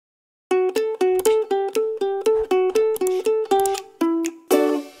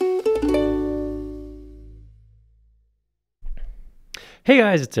Hey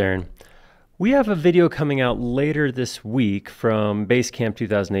guys, it's Aaron. We have a video coming out later this week from Basecamp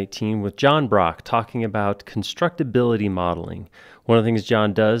 2018 with John Brock talking about constructability modeling. One of the things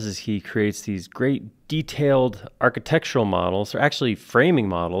John does is he creates these great detailed architectural models, or actually framing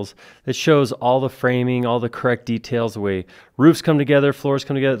models, that shows all the framing, all the correct details, the way roofs come together, floors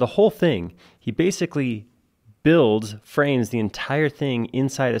come together, the whole thing. He basically frames the entire thing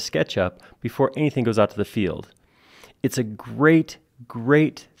inside of SketchUp before anything goes out to the field. It's a great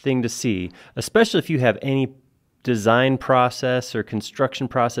thing to see, especially if you have any design process or construction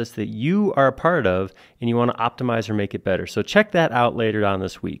process that you are a part of and you want to optimize or make it better. So check that out later on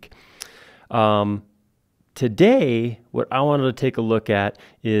this week. Today, what I wanted to take a look at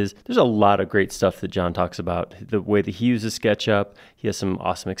is there's a lot of great stuff that John talks about, the way that he uses SketchUp. He has some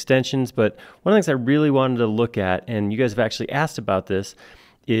awesome extensions, but one of the things I really wanted to look at, and you guys have actually asked about this,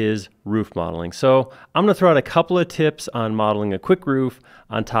 is roof modeling. So I'm going to throw out a couple of tips on modeling a quick roof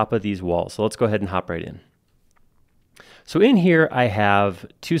on top of these walls. So let's go ahead and hop right in. So in here I have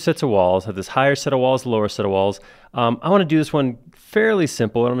two sets of walls. I have this higher set of walls, lower set of walls. I want to do this one fairly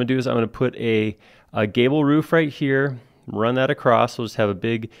simple. What I'm going to do is I'm going to put a gable roof right here, run that across. We'll just have a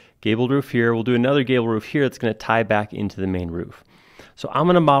big gabled roof here. We'll do another gable roof here that's going to tie back into the main roof. So I'm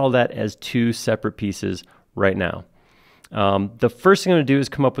going to model that as two separate pieces right now. The first thing I'm going to do is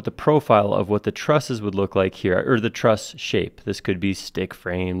come up with a profile of what the trusses would look like here, or the truss shape. This could be stick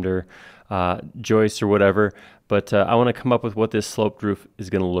framed or joists or whatever, but I want to come up with what this sloped roof is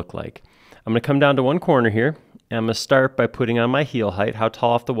going to look like. I'm going to come down to one corner here, and I'm going to start by putting on my heel height, how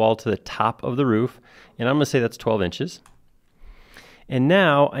tall off the wall to the top of the roof, and I'm going to say that's 12 inches. And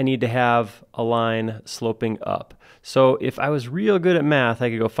now I need to have a line sloping up. So if I was real good at math,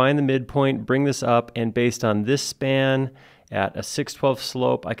 I could go find the midpoint, bring this up, and based on this span at a 6/12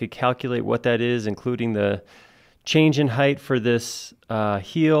 slope, I could calculate what that is, including the change in height for this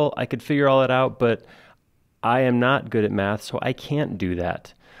heel. I could figure all that out, but I am not good at math, so I can't do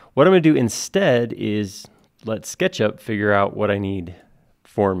that. What I'm going to do instead is let SketchUp figure out what I need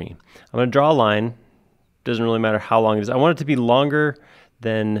for me. I'm going to draw a line. Doesn't really matter how long it is. I want it to be longer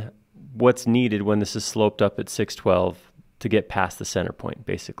than what's needed when this is sloped up at 6/12 to get past the center point,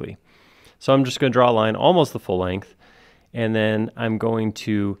 basically. So I'm just going to draw a line almost the full length, and then I'm going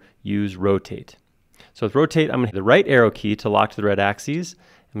to use rotate. So with rotate, I'm going to hit the right arrow key to lock to the red axes.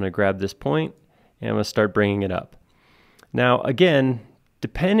 I'm going to grab this point, and I'm going to start bringing it up. Now again,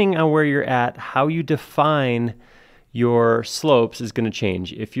 depending on where you're at, how you define your slopes is going to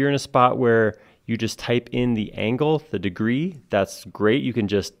change. If you're in a spot where you just type in the angle, the degree, that's great. You can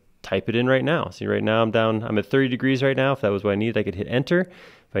just type it in right now. See, right now I'm at 30 degrees right now. If that was what I needed, I could hit enter.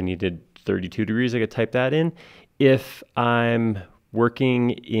 If I needed 32 degrees, I could type that in. If I'm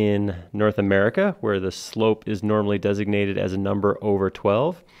working in North America, where the slope is normally designated as a number over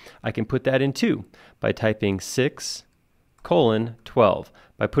 12, I can put that in too by typing 6:12.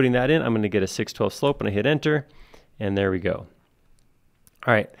 By putting that in, I'm going to get a 6/12 slope, and I hit enter, and there we go.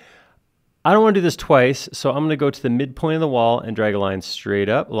 All right. I don't want to do this twice, so I'm going to go to the midpoint of the wall and drag a line straight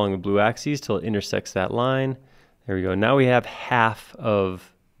up along the blue axis till it intersects that line. There we go. Now we have half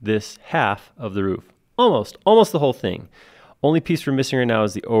of this half of the roof. Almost the whole thing. Only piece we're missing right now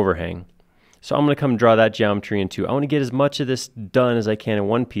is the overhang. So I'm going to come draw that geometry in two. I want to get as much of this done as I can in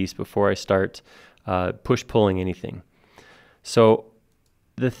one piece before I start push-pulling anything. So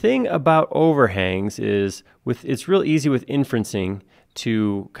the thing about overhangs is it's real easy with inferencing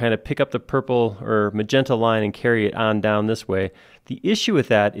to kind of pick up the purple or magenta line and carry it on down this way. The issue with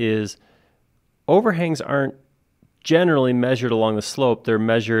that is overhangs aren't generally measured along the slope. They're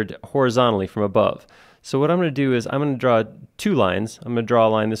measured horizontally from above. So what I'm going to do is I'm going to draw two lines. I'm going to draw a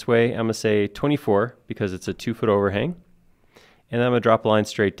line this way. I'm going to say 24 because it's a 2-foot overhang. And then I'm going to drop a line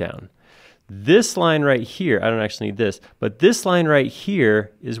straight down. This line right here, I don't actually need this, but this line right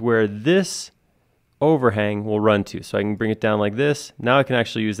here is where this overhang will run to. So I can bring it down like this. Now I can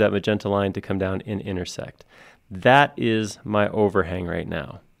actually use that magenta line to come down and intersect. That is my overhang right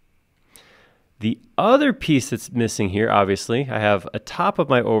now. The other piece that's missing here, obviously, I have a top of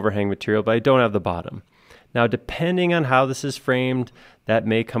my overhang material, but I don't have the bottom. Now, depending on how this is framed, that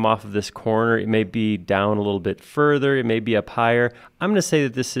may come off of this corner. It may be down a little bit further. It may be up higher. I'm going to say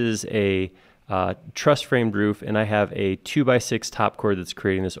that this is a truss framed roof, and I have a 2x6 top chord that's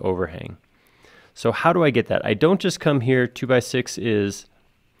creating this overhang. So how do I get that? I don't just come here, 2x6 is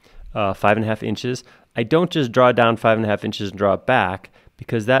 5.5 inches. I don't just draw down 5.5 inches and draw it back,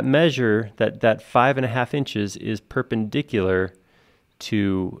 because that measure, that 5.5 inches is perpendicular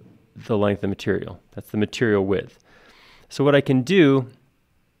to the length of the material. That's the material width. So what I can do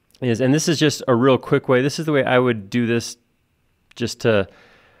is, and this is just a real quick way, this is the way I would do this just to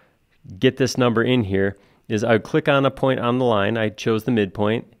get this number in here, is I would click on a point on the line. I chose the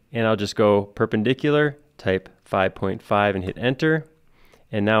midpoint, and I'll just go perpendicular, type 5.5 and hit enter.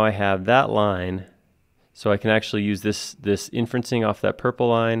 And now I have that line, so I can actually use this inferencing off that purple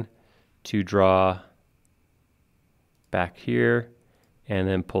line to draw back here and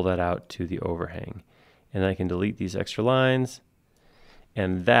then pull that out to the overhang. And I can delete these extra lines,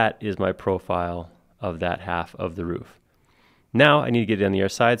 and that is my profile of that half of the roof. Now I need to get it on the other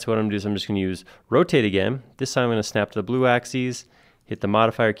side, so what I'm going to do is I'm just going to use rotate again. This time I'm going to snap to the blue axis, hit the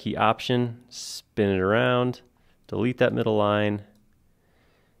modifier key option, spin it around, delete that middle line,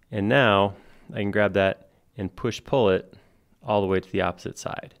 and now I can grab that and push-pull it all the way to the opposite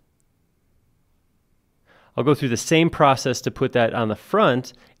side. I'll go through the same process to put that on the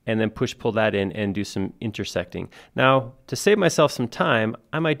front and then push-pull that in and do some intersecting. Now, to save myself some time,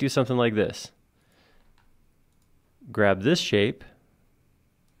 I might do something like this. Grab this shape,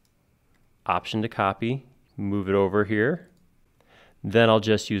 option to copy, move it over here. Then I'll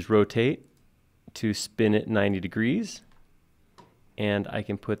just use rotate to spin it 90 degrees. And I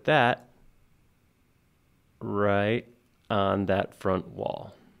can put that right on that front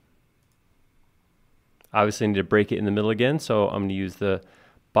wall. Obviously I need to break it in the middle again, so I'm going to use the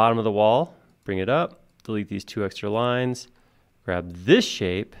bottom of the wall, bring it up, delete these two extra lines, grab this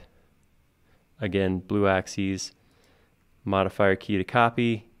shape, again blue axes, modifier key to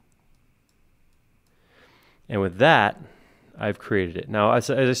copy, and with that I've created it. Now as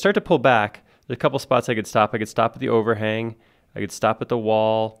I start to pull back, there's a couple spots I could stop. I could stop at the overhang, I could stop at the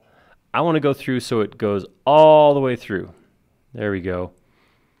wall. I want to go through so it goes all the way through. There we go.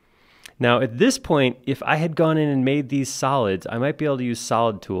 Now at this point, if I had gone in and made these solids, I might be able to use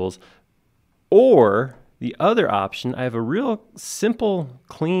solid tools. Or the other option, I have a real simple,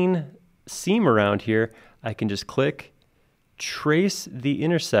 clean seam around here. I can just click, trace the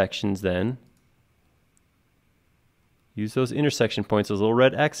intersections then. Use those intersection points, those little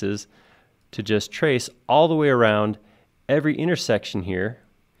red X's, to just trace all the way around every intersection here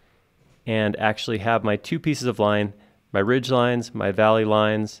and actually have my two pieces of line, my ridge lines, my valley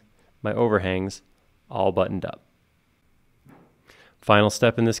lines, my overhangs, all buttoned up. Final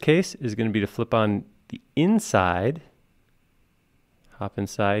step in this case is going to be to flip on the inside, hop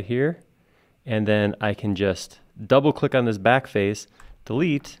inside here, and then I can just double click on this back face,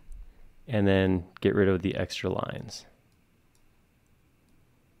 delete, and then get rid of the extra lines.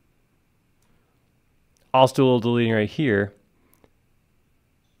 Also do a little deleting right here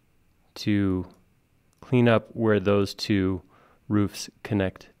to clean up where those two roofs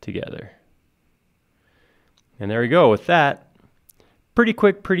connect together. And there we go. With that, pretty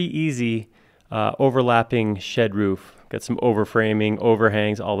quick, pretty easy overlapping shed roof. Got some overframing,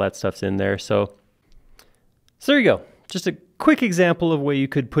 overhangs, all that stuff's in there. So there you go. Just a quick example of where you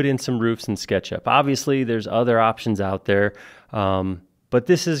could put in some roofs in SketchUp. Obviously, there's other options out there, but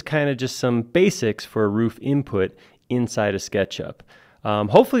this is kind of just some basics for a roof input inside of SketchUp.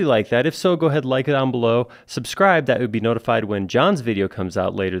 Hopefully you like that. If so, go ahead and like it down below. Subscribe, that would be notified when John's video comes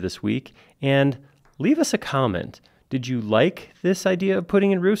out later this week. And leave us a comment. Did you like this idea of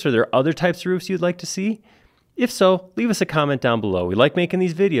putting in roofs? Are there other types of roofs you'd like to see? If so, leave us a comment down below. We like making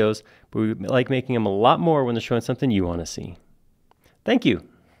these videos, but we like making them a lot more when they're showing something you want to see. Thank you.